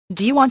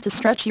Do you want to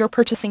stretch your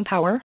purchasing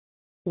power?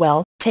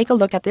 Well, take a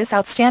look at this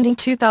outstanding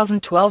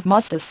 2012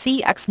 Mazda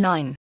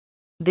CX-9.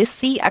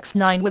 This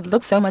CX-9 would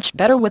look so much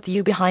better with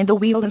you behind the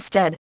wheel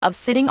instead of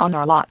sitting on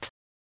our lot.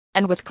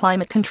 And with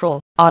climate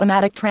control,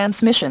 automatic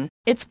transmission,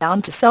 it's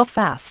bound to sell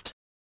fast.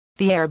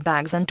 The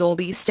airbags and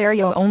Dolby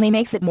stereo only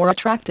makes it more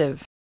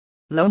attractive.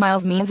 Low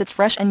miles means it's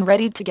fresh and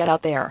ready to get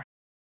out there.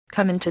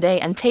 Come in today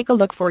and take a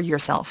look for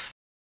yourself.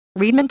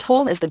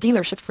 Reedman-Toll is the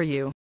dealership for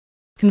you.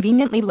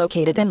 Conveniently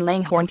located in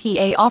Langhorne,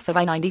 PA off of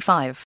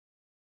I-95.